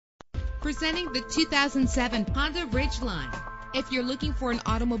Presenting the 2007 Honda Ridgeline. If you're looking for an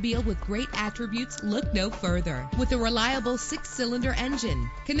automobile with great attributes, look no further. With a reliable 6-cylinder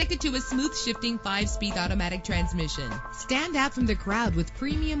engine connected to a smooth shifting 5-speed automatic transmission. Stand out from the crowd with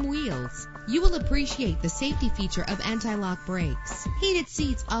premium wheels. You will appreciate the safety feature of anti-lock brakes. Heated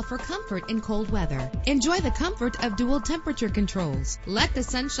seats offer comfort in cold weather. Enjoy the comfort of dual temperature controls. Let the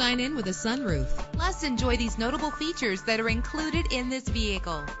sunshine in with a sunroof. Plus, enjoy these notable features that are included in this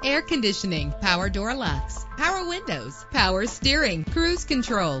vehicle: air conditioning, power door locks, power windows, power steering, cruise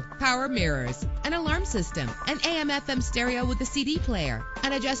control, power mirrors, an alarm system, an AM/FM stereo with a CD player,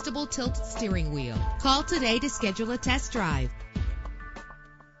 an adjustable tilt steering wheel. Call today to schedule a test drive.